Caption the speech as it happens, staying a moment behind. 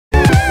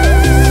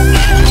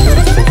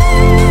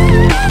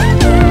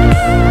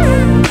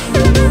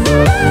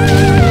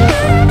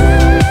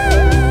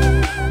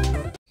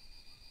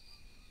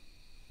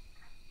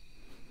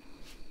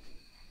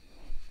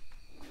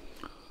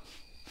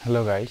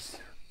Hello guys,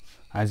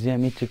 আজি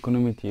আমি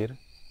trigonometry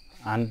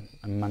আন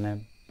মানে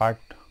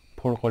part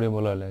 4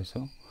 কৰিবলৈ লৈছো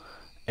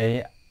এই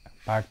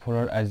part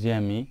 4 ৰ আজি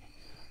আমি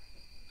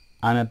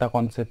আন এটা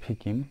কনসেপ্ট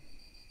শিকিম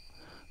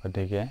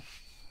গতিকে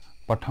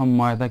প্ৰথম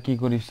মই এটা কি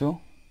কৰিছো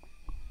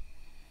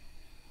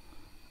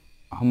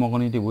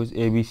সমকোণী ত্ৰিভুজ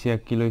ABC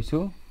আঁকি লৈছো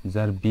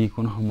যাৰ B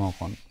কোণ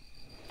সমকোণ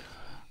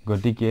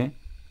গতিকে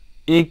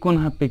এই কোণ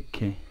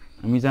সাপেক্ষে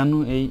আমি জানো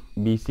এই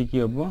BC কি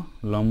হ'ব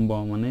লম্ব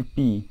মানে P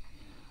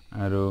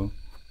আৰু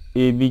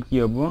AB কি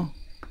হ'ব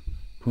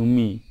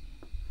ভূমি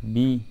B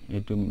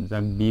এটো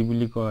যাক B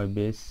বুলি কয়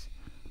বেস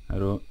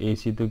আৰু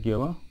AC তো কি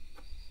হ'ব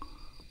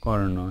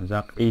কৰ্ণ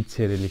যাক H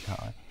এৰে লিখা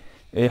হয়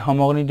এই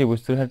সমকোণী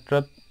ত্ৰিভুজৰ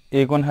ক্ষেত্ৰত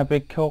A কোণ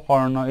সাপেক্ষ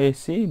কৰ্ণ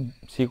AC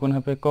C কোণ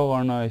সাপেক্ষ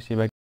কৰ্ণ AC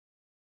বা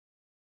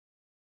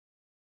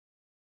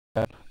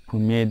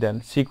ভূমি এডাল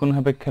C কোণ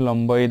সাপেক্ষে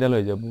লম্ব এডাল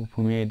হৈ যাব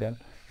ভূমি এডাল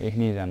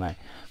এইখিনি জানাই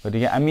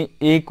গতিকে আমি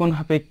A কোণ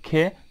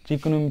সাপেক্ষে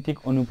ত্ৰিকোণমিতিক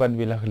অনুপাত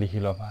বিলাক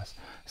লিখিলো ফাৰ্স্ট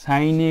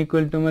sin A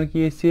 = তোমাৰ কি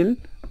আছিল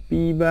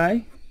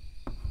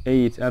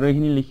P/H আৰু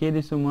এইখিনি লিখি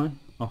দিছো মই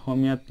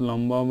অসমীয়াত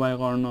লম্ব বাই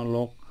কৰ্ণ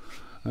লোক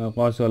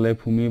cos হলে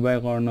ভূমি বাই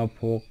কৰ্ণ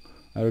ভোগ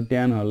আৰু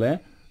tan হলে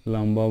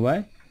লম্ব বাই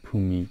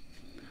ভূমি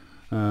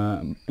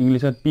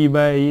ইংলিশত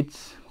P/H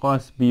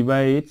cos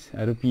B/H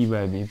আৰু P/B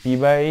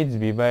P/H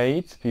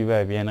B/H P/B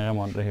এনেকৈ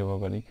মনত ৰাখিব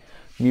পাৰি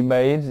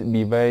P/H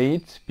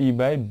B/H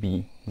P/B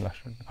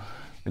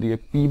গতিকে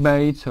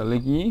P/H হলে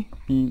কি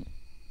P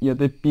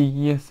ইয়াতে P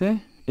কি আছে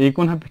এই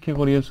কোণ সাপেক্ষে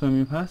কৰি আছো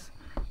আমি ফাৰ্স্ট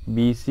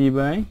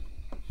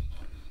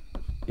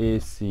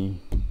BC/AC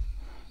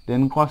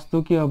দেন cos তো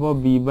কি হ'ব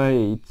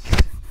B/H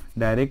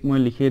ডাইৰেক্ট মই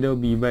লিখি দিও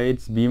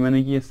B/H B মানে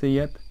কি আছে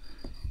ইয়াত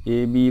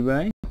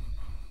AB/AC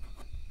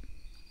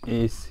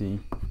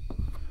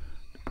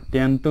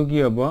tan তো কি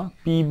হ'ব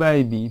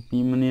P/B P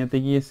মানে ইয়াতে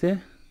কি আছে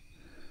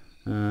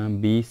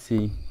BC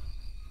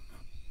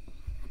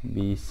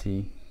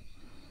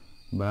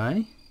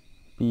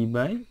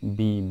P/B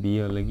B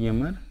হলে কি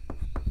আমাৰ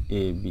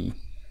AB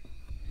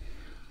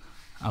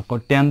আকৌ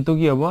tan তো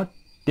কি হ'ব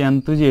tan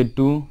তো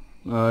যেটো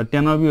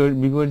tan ৰ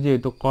বিপৰীত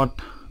যেটো cot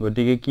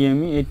গতিকে কি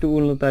আমি এটো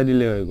উল্টা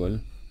দিলে হৈ গল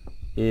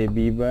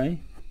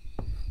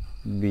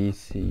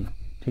AB/BC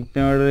ঠিক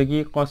তেনেদৰে কি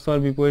cos ৰ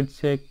বিপৰীত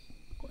sec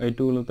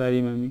এটো উল্টা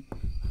দিম আমি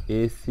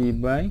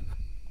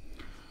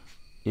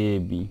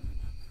AC/AB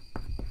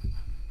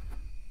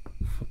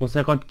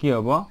cosecত কি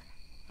হ'ব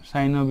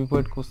sin ৰ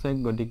বিপৰীত cosec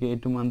গতিকে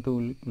এটো মানটো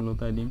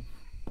উল্টা দিম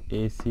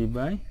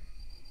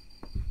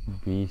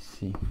AC/BC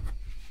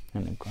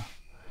এনেকুৱা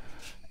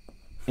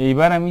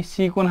এইবাৰ আমি C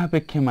কোণ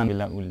সাপেক্ষে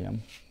মানবিলাক উলিয়াম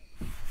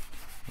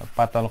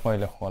পাতল কৰি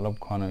লিখো অলপ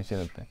ঘন হৈছে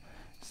তাতে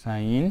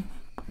sin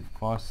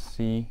cos C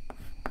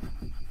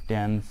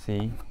tan C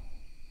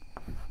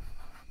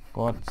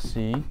cot C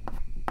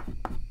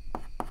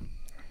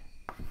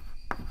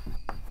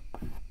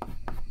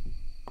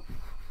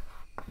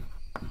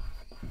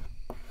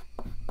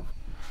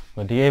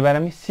গতিকে এইবাৰ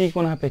আমি C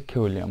কোণ সাপেক্ষে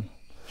উলিয়াম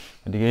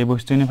গতিকে এই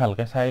বস্তুখিনি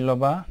ভালকে চাই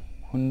লবা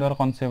সুন্দৰ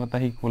কনসেপ্ট এটা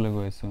শিকিবলৈ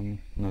গৈ আছো আমি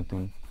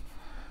নতুন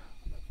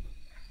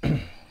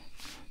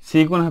C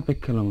কোণ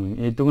সাপেক্ষে লম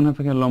এইটো কোণ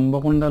সাপেক্ষে লম্ব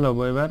কোণডাল হ'ব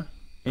এবাৰ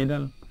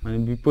এইডাল মানে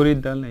বিপৰীত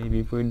ডাল এই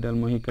বিপৰীত ডাল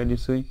মই শিকাই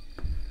দিছো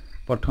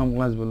প্ৰথম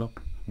ক্লাস ব্লক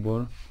বৰ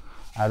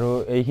আৰু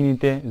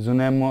এইখিনিতে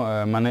জুনে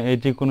মানে এই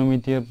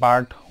ত্ৰিকোণমিতিৰ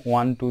পাৰ্ট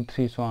 1 2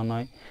 3 চোৱা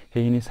নাই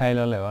সেইখিনি চাই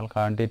ললে হ'ল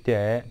কাৰণ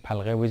তেতিয়াহে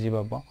ভালকে বুজি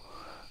পাব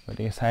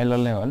গতিকে চাই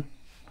ললে হ'ল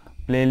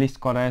প্লেলিস্ট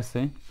কৰাই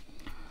আছে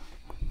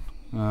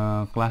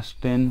ক্লাস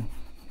 10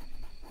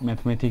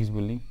 ম্যাথমেটিক্স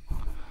বুলি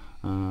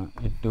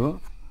এটো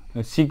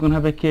C কোণ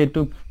সাপেক্ষে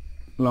এটো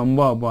লম্ব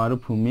হ'ব আৰু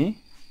ভূমি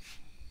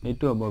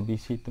এটো হ'ব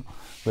BC তো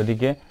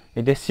গতিকে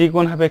এটা C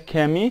কোণ সাপেক্ষে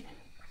আমি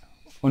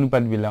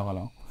অনুপাত বিলাক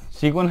লওঁ C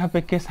কোণ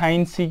সাপেক্ষে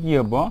sin C কি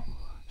হ'ব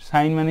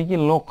sin মানে কি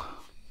লক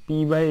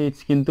P/H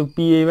কিন্তু P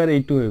এবাৰ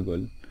এইটো হৈ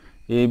গল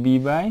AB/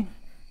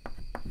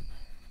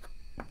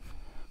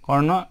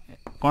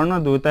 কৰ্ণ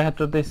দুটা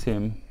ক্ষেত্ৰতে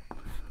সেম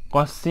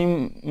cos C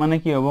মানে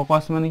কি হ'ব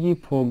cos মানে কি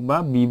ভোগ বা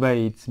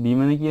B/H B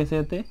মানে কি আছে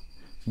ইয়াতে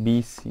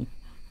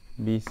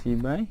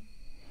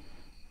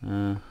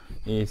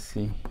BC/AC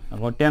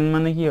আকৌ tan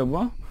মানে কি হ'ব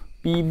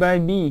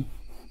P/B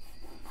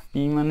P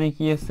মানে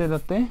কি আছে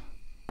তাতে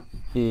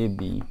AB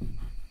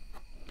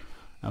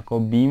আকৌ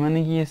B মানে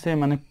কি আছে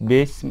মানে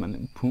বেস মানে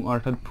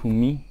অৰ্থাৎ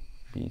ভূমি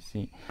BC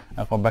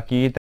আকৌ বাকি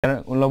তাৰ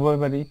ওলাবই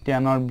পাৰি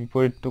tan ৰ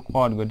বিপৰীতটো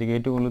cot গতিকে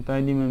এটো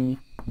উল্টাই দিম আমি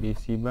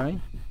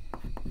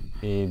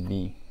BC/AB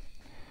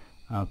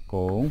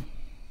আকৌ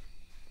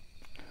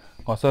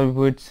cos ৰ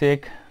বিপৰীত sec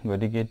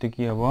গতিকে এটো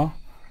কি হ'ব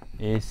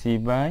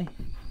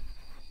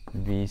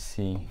AC/BC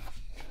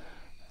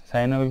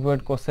sin ৰ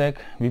বিপৰীত cosec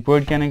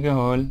বিপৰীত কেনেকৈ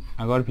হ'ল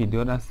আগৰ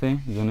ভিডিওত আছে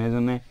জনে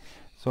জনে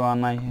চোৱা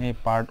নাই সেই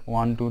পাৰ্ট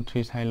 1 2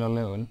 3 চাই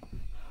ললে হ'ল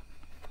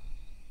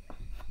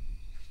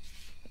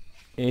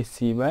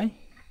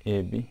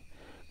AC/AB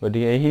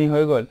গতিকে এইখিনি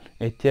হৈ গল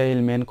এতিয়া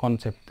ইল মেইন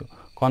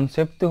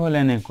কনসেপ্টটো হল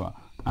এনেকুৱা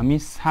আমি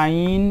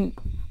sin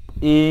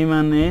A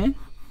মানে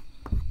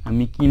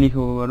আমি কি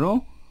লিখিব পাৰো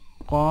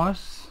cos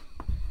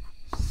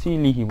C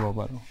লিখিব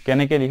পাৰো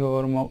কেনেকৈ লিখিব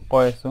পাৰো মই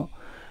কৈ আছো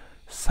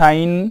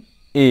sin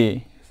A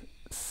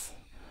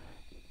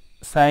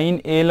sin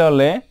a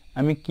ললে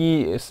আমি কি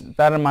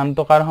তার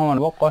মানটো কার সমান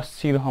হ'ব cos c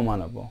ৰ সমান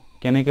হ'ব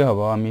কেনেকৈ হ'ব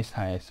আমি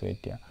চাই আছো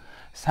এতিয়া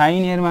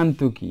sin a ৰ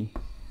মানটো কি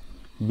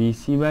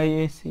bc by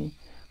ac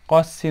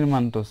cos c ৰ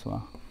মানটো চোৱা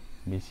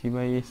bc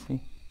by ac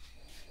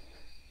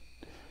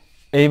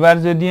এইবাৰ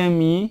যদি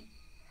আমি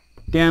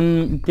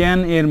tan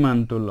a ৰ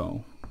মানটো লও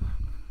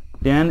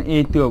tan a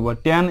টো হ'ব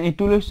tan a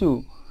টো লৈছো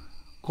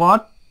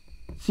cot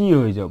c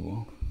হৈ যাব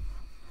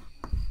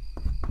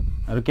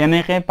আৰু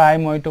কেনেকৈ পাই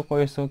মই তো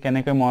কৈছো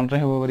কেনেকৈ মন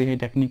ৰাখিব পাৰি এই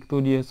টেকনিকটো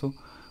দি আছো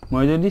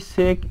মই যদি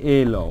sec a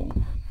লও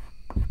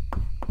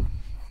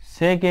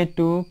sec a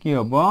টো কি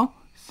হ'ব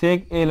sec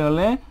a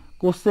ললে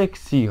cosec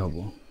c হ'ব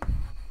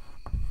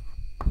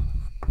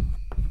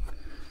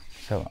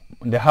সো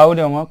দেখাও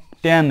দিও মোক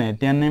tan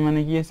a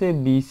মানে কি আছে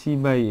bc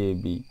by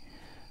ab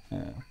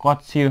cot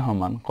c ৰ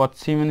সমান cot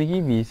c মানে কি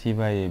bc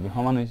by ab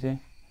সমান হৈছে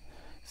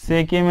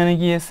sec a মানে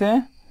কি আছে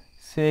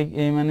sec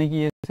a মানে কি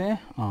আছে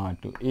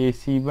তো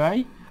ac by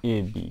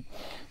ab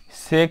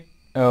sec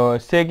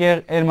a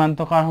এর মান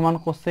তো কার সমান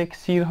cosec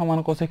c ৰ সমান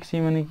cosec c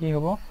মানে কি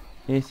হ'ব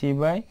ac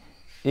by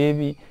ab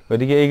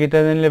গতিকে এইকেইটা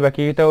জানিলে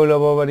বাকিকেইটা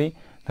ওলাব পাৰি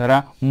ধৰা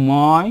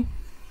মই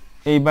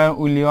এইবাৰ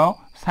উলিয়াও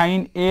sin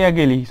a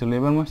আগে লিখিছিলো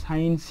এবাৰ মই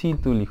sin c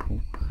তো লিখো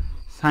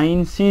sin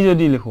c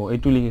যদি লিখো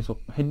এটো লিখিছো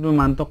হেতু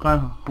মান তো কার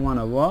সমান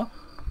হ'ব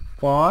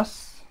cos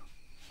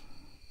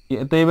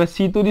এটা এবাৰ c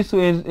তো দিছো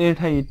এৰ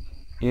ঠাইত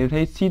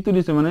c তো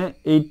দিছো মানে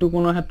এইটো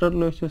কোন ক্ষেত্ৰত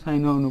লৈছো sin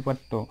ৰ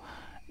অনুপাতটো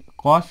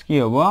cos কি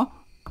হ'ব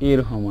এর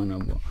সমান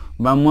হ'ব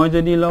বা মই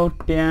যদি লও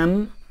tan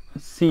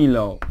c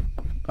লও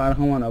কার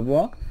সমান হ'ব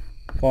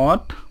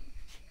cot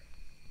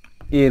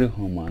এর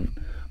সমান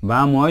বা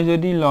মই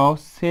যদি লও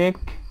sec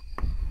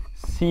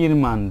c ৰ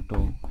মানটো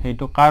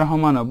হেতু কার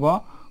সমান হ'ব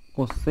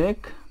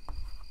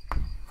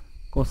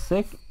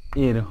cosec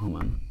এর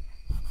সমান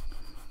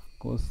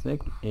cosec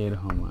এর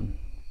সমান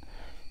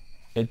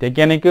এটা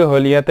কেনেকৈ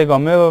হল ইয়াতে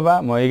গমে পাবা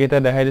মই এইটা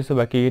দেখাই দিছো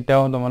বাকি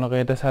কিটাও তোমালোকে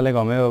এটা চালে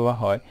গমে পাবা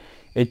হয়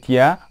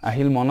এতিয়া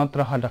আহিল মনত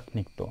ৰাখা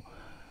টেকনিকটো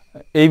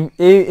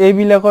এই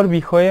বিলাকৰ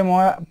বিষয়ে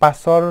মই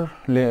পাছৰ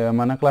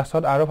মানে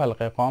ক্লাছত আৰু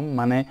ভালকৈ কম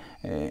মানে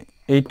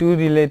এইটো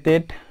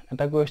ৰিলেটেড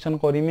এটা কোৱেশ্চন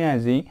কৰিমে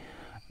আজি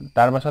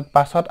তাৰ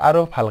পাছত আৰু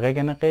ভালকৈ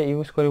কেনেকৈ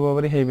ইউজ কৰিব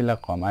পাৰি সেইবিলাক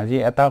কম আজি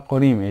এটা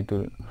কৰিম এইটো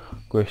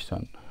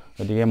কোৱেশ্চন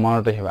গতিকে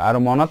মনত ৰাখিবা আৰু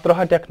মনত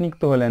ৰখা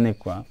টেকনিকটো হল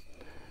এনেকুৱা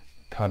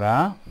ধৰা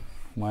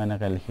মই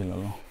এনেকৈ লিখি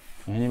ললো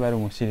এনি বাৰু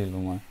মুছি দিলো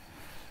মই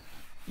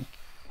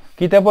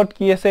কিতাপত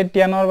কি আছে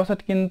tan ৰ পাছত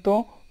কিন্তু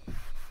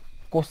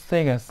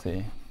cosec আছে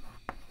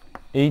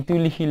এইটো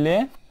লিখিলে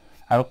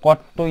আৰু cot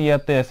টো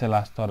ইয়াতে আছে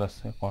লাষ্টত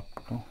আছে cot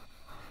টো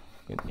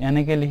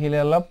এনেকৈ লিখিলে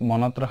অলপ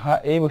মনত ৰখা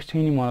এই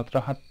বস্তুখিনি মনত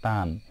ৰখা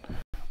টান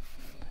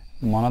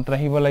মনত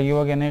ৰাখিব লাগিব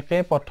কেনেকৈ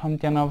প্ৰথম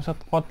tan ৰ পাছত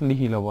cot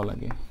লিখি লব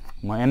লাগে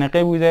মই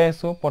এনেকৈ বুজাই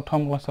আছো প্ৰথম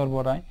ক্লাছৰ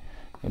পৰাই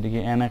গতিকে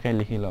এনেকৈ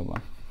লিখি লবা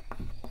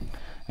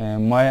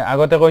মই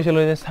আগতে কৈছিলো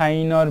যে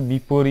সাইনৰ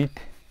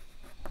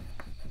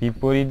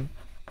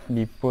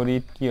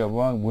বিপৰীত কি হ'ব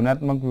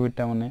গুণাত্মক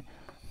বিপৰীতটা মানে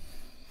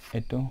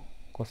এটো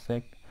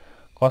cosec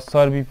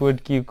cosৰ বিপৰীত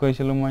কি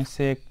কৈছিলো মই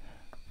sec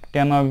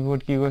tanৰ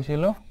বিপৰীত কি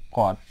কৈছিলো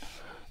cot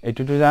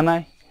এটোটো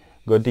জানাই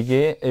গতিকে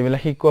এইবিলা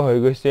শিকোৱা হৈ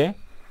গৈছে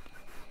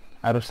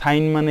আৰু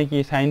sin মানে কি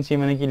sin c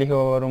মানে কি লিখিব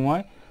পাৰো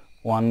মই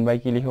 1 by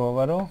কি লিখিব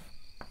পাৰো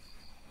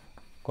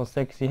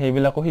cosec c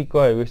হেবিলাকো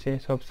শিকোৱা হৈ গৈছে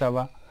সব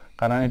চাবা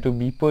কাৰণ এটো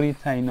বিপৰীত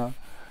সাইনৰ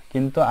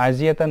কিন্তু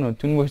আজি এটা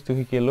নতুন বস্তু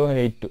শিকিলো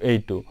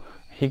এইটো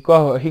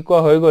শিকোৱা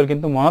হৈ গল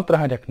কিন্তু মনত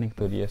ৰাখা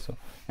টেকনিকটো দি আছো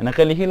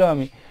এনেকৈ লিখিলো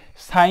আমি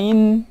sin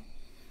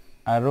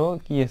আৰু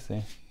কি আছে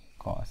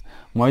cos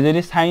মই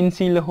যদি sin c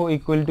লিখো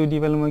ইকুৱেল টু দি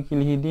পেল মই কি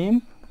লিখি দিম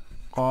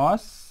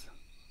cos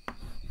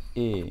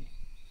a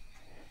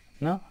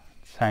না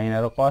sin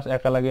আৰু cos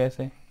একেলগে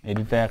আছে এই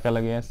দুটা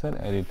একেলগে আছে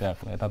এই দুটা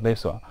একেলগে তাতে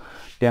চোৱা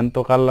tan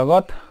তো কাৰ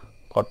লগত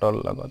cot ৰ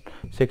লগত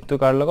sec তো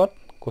কাৰ লগত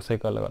cosec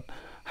ৰ লগত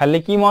খালি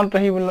কি মনত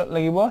ৰাখিব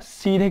লাগিব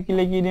c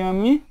থাকিলে কি দিম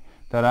আমি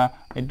ধৰা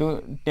এটো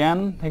tan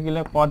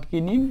থাকিলে cot কি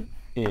দিম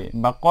a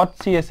বা cot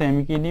c আছে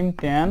আমি কি দিম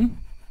tan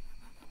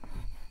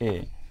a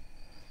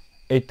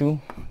এটো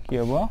কি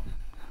হ'ব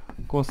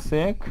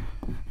cosec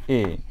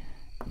a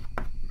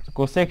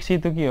cosec c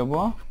তো কি হ'ব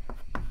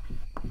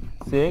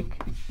sec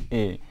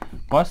a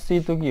cos c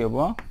তো কি হ'ব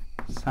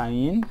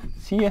sin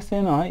c আছে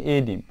নহয় a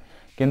দিম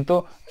কিন্তু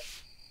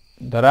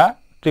ধৰা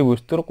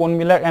ত্ৰিভুজটোৰ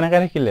কোণবিলাক এনেকৈ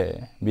থাকিলে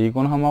b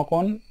কোণ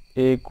সমকোণ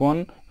a কোণ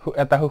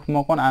এটা সূক্ষ্ম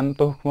কোণ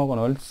আনটো সূক্ষ্ম কোণ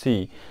হল c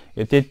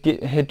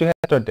হেতু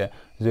ক্ষেত্ৰতে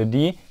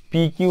যদি p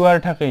q r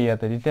থাকে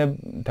ইয়াতে তেতিয়া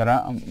ধৰা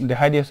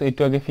দেখাই দিছো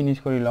এটো আগে ফিনিশ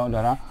কৰি লও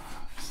ধৰা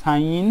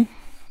sin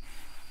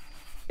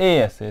a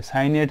আছে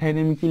sin a ঠাইত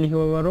আমি কি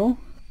লিখিব পাৰো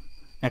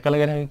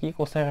একেলগে থাকে কি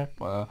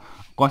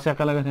cos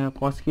একেলগে থাকে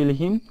cos কি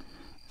লিখিম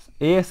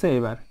a আছে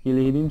এবাৰ কি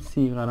লিখি দিম c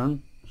কাৰণ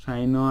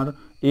sin ৰ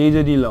a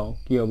যদি লও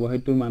কি হ'ব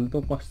হেতু মানটো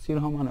cos c ৰ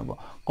সমান হ'ব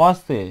cos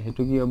a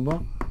হেতু কি হ'ব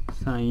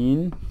sin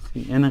c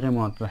এনেকৈ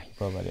মনত ৰাখিব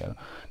পাৰি আৰু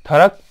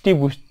ধৰক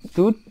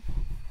ত্ৰিভুজটোত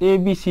a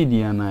b c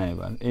দিয়া নাই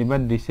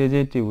এবাৰ দিছে যে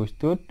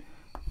ত্ৰিভুজটোত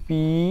p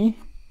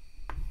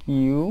q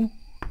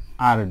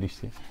r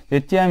দিছে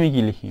তেতিয়া আমি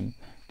কি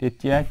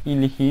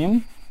লিখিম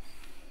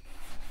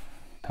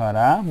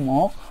ধৰা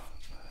মোক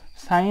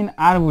sin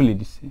r বুলি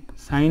দিছে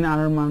sin r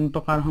মানটো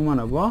কাৰ সমান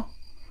হ'ব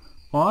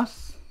cos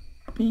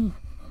p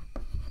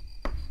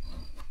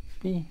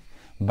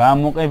বা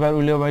মোক এবাৰ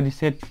উলিয়াব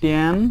দিছে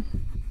tan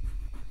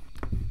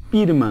p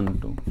ৰ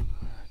মানটো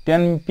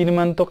tan p ৰ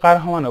মানটো কাৰ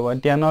সমান হ'ব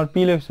tan ৰ p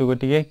লৈছো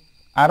গতিকে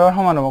r ৰ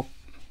সমান হ'ব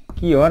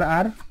কিহৰ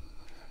r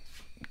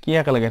কি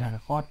একেলগে থাকে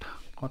cot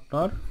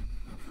ৰ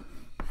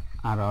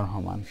r ৰ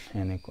সমান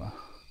এনেকুৱা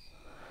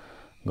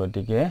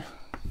গতিকে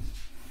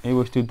এই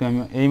বস্তুটো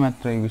আমি এই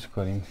মাত্ৰা ইউজ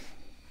কৰিম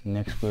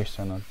নেক্সট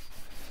কোৱেশ্চনত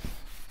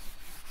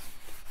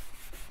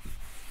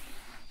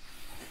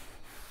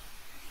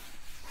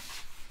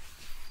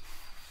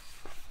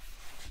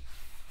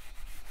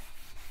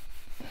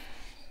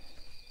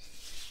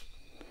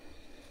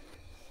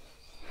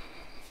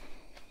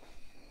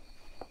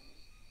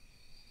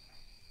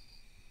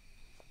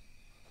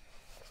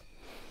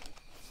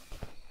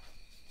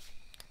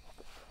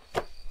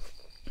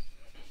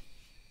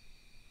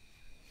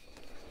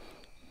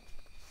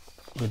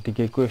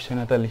গতিকে কোৱেশ্চন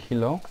এটা লিখি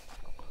লও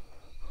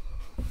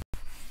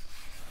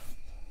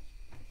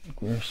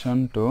question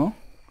to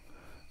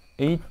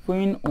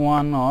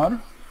 8.1 or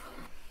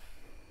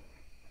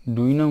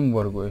 2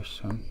 number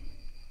question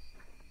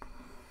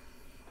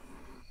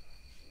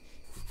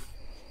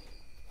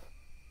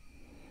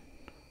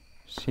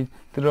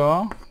চিত্ৰ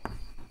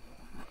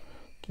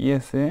কি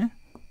আছে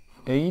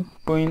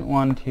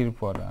 8.13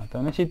 পৰা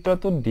তানে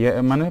চিত্ৰটো দিয়া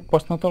মানে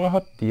প্ৰশ্নটো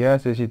কাষত দিয়া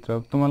আছে চিত্ৰ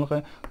তোমালোকে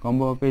গম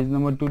পাবা পেজ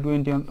নম্বৰ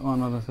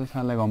 221 আছে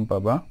চালে গম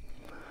পাবা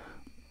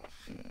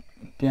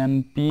tan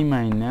p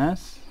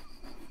minus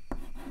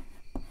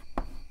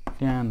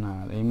tan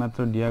r এই মাত্ৰ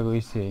দিয়া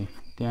গৈছে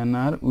tan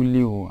r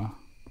উলিওৱা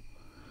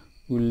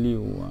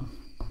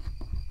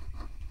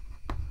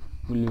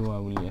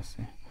বুলি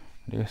আছে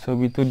এই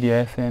ছবিটো দিয়া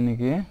আছে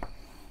নেকি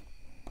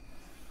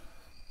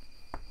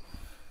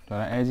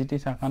ধৰা as it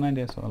is আকা নাই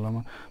দেছ অলপ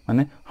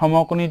মানে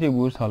সমকোণী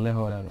ত্ৰিভুজ হলে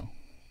হয় আৰু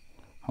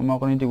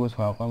সমকোণী ত্ৰিভুজ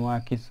হোৱা কম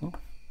আঁকিছো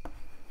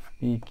p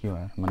q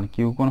r মানে q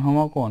কোণ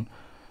সমকোণ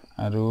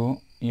আৰু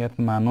ইয়াত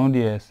মানো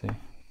দিয়া আছে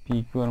p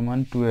q r মান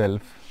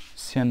 12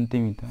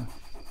 সেন্টিমিটাৰ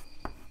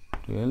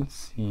 12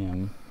 cm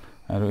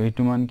আৰু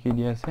এইটো মান কি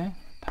দিয়া আছে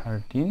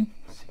 13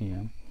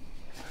 cm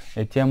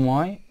এতিয়া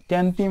মই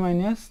tan p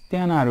minus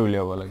tan r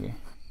উলিয়াব লাগে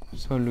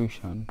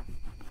সলিউশন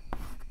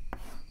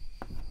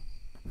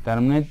তাৰ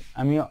মানে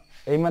আমি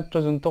এই মাত্ৰ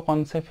যোনটো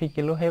কনসেপ্ট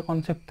শিকিলো সেই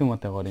কনসেপ্টটো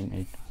মতে কৰিম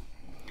এইটো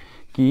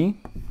কি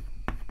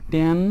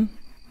tan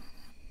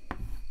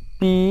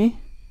p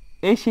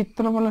এই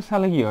চিত্ৰৰ বলে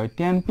চালে কি হয়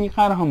tan p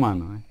কাৰ সমান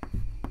হয়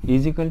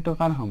ইজ ইকুৱেল টু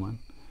কাৰ সমান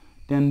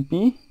tan p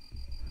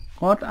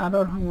cot r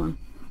ৰ সমান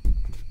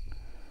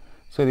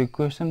সৰি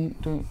question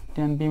two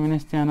tan p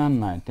minus tan r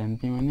নাই tan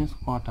p minus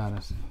cot r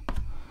আছে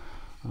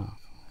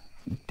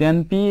tan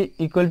p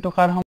equal to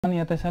কাৰ সমান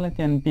ইয়াতে চালে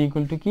tan p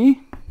equal to কি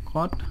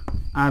cot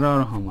r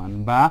ৰ সমান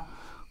বা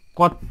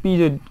cot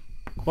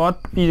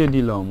p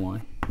যদি লও মই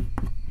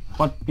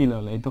cot p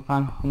ললে এটো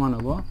কাৰ সমান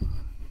হ'ব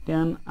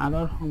tan r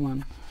ৰ সমান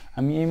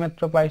আমি এই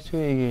মাত্ৰ পাইছো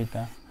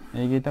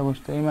এইগেইটা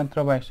বস্তু এই মাত্ৰ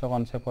পাইছো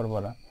কনসেপ্টৰ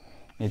পৰা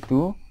এটো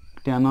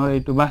tan ৰ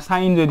এটো বা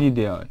sin যদি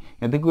দেয় হয়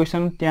এতে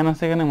কোৱেশ্চন tan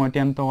আছে কেনে মই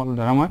tan তো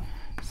ধৰা মই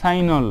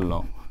sin ৰ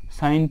লও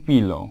sin p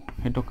লও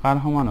এটো কাৰ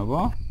সমান হ'ব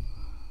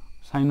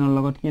sin ৰ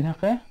লগত কি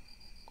থাকে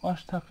cos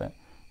থাকে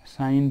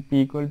sin p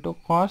equal to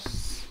cos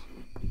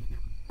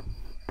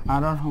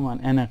r ৰ সমান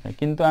এনেকে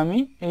কিন্তু আমি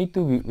এইটো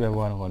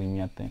ব্যৱহাৰ কৰিম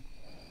ইয়াতে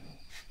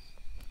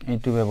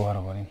এইটো ব্যৱহাৰ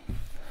কৰিম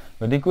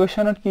যদি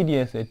কোৱেশ্চনত কি দি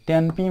আছে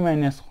tan p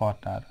minus cot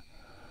r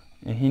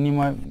এহিনি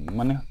মই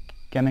মানে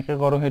কেনেকে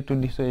কৰো হেতু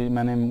দিছো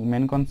মানে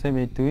মেইন কনসেপ্ট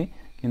এইটোই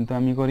কিন্তু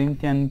আমি কৰিম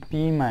tan p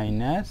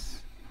minus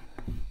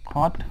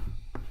cot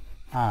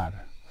r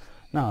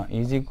now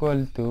is equal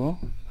to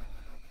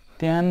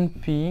tan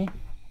p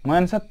মই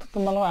আনসার তো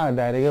তোমালোক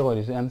ডাইরেক্টলি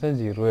কৰিছো আনসাৰ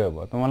 0 হ'ব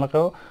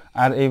তোমালোকেও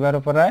আৰ এইবাৰৰ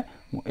পৰা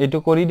এটো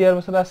কৰি দিয়াৰ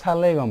পাছত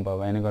চালে গম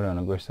পাবা এনে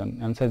ধৰণৰ কোৱেশ্চন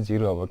আনসার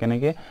 0 হ'ব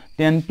কেনেকে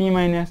tan p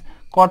minus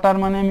cot r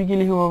মানে আমি কি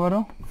লিখিব পাৰো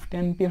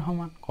tan p ৰ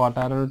সমান cot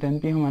r আৰু tan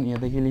p সমান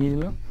ইয়াতে কি লিখি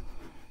দিলো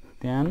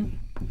tan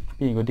p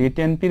গতিকে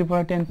tan p ৰ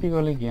পৰা tan p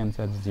গলে কি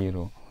আনসাৰ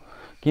 0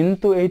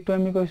 কিন্তু এইটো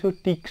আমি কৈছো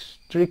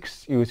ট্ৰিক্স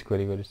ইউজ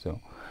কৰিছো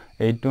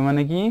এইটো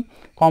মানে কি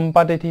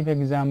কম্পিটিটিভ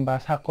এক্সাম বা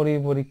চাকৰি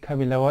পৰীক্ষা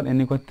বিলাকত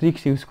এনেকৈ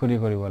ট্ৰিক্স ইউজ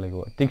কৰিব লাগিব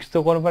ট্ৰিক্সটো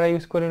কৰ পৰা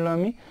ইউজ কৰিলো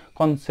আমি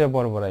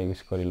কনসেপ্টৰ পৰা ইউজ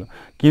কৰিলো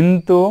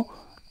কিন্তু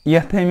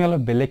ইয়াতে আমি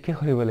অলপ বেলেগকে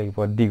কৰিব লাগিব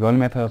দীঘল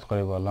মেথডত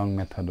কৰিব লং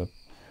মেথডত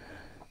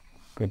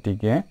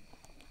গতিকে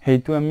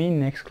হেইটো আমি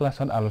নেক্সট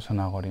ক্লাছত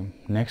আলোচনা কৰিম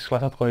নেক্সট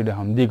ক্লাছত কৰি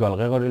দেখাম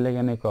দীঘলকে কৰিলে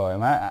কেনেকৈ হয়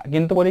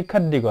কিন্তু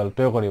পৰীক্ষাত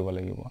দীঘলটোই কৰিব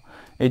লাগিব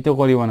এইটো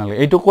কৰিব নালাগে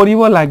এইটো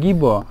কৰিব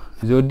লাগিব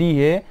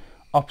যদিহে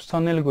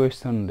অপশনাল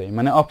কোৱেশ্চন দে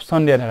মানে অপশন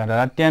দিয়া থাকে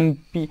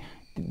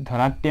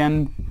ধৰা tan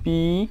p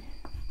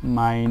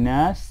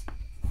minus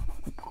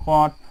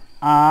cot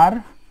r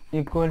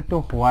equal to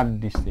what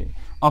দিছে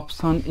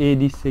অপশন a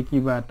দিছে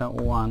কিবা এটা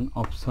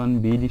 1 অপশন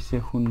b দিছে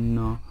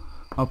 0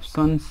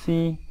 অপশন c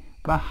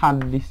বা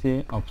 7 দিছে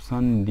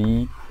অপশন d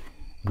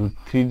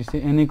 √3 দিছে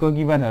এনেকৈ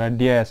কিবা ধৰা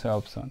দিয়া আছে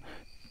অপশন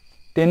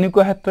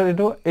তেনেকুৱা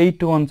ক্ষেত্ৰত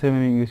এইটো কনসেপ্ট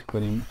আমি ইউজ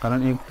কৰিম কাৰণ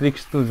এই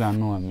ট্ৰিক্সটো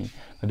জানো আমি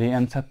গতিকে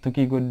এনসাৰটো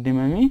কি কৰি দিম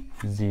আমি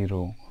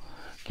 0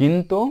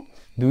 কিন্তু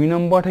 2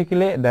 নম্বৰ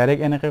থাকিলে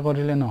ডাইৰেক্ট এনেকৈ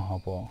কৰিলে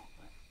নহব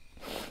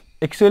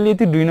একচুয়ালি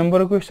এটি 2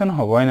 নম্বৰ কোৱেশ্চন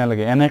হবই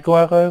নালাগে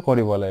এনেকুৱাকৈ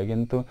কৰিব লাগে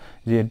কিন্তু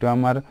যেহেতু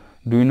আমাৰ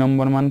 2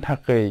 নম্বৰ মান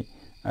থাকেই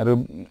আৰু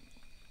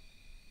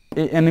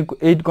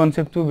এই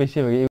কনসেপ্টটো বেছি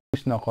ভাগে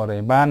ইউজ নকৰে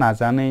বা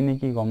নাজানে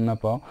নেকি গম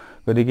নাপাও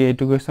গতিকে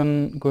এইটো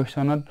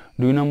কোৱেশ্চনত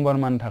 2 নম্বৰ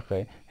মান থাকে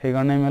সেই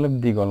কাৰণে আমি অলপ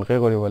দীঘলকৈ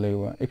কৰিব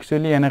লাগিব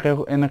একচুয়ালি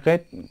এনেকৈ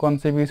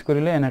কনসেপ্ট ইউজ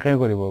কৰিলে এনেকৈ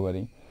কৰিব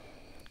পাৰি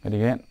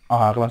গতিকে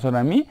অহা ক্লাছত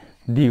আমি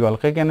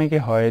দীঘলকৈ কেনেকৈ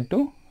হয়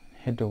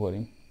সেইটো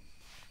কৰিম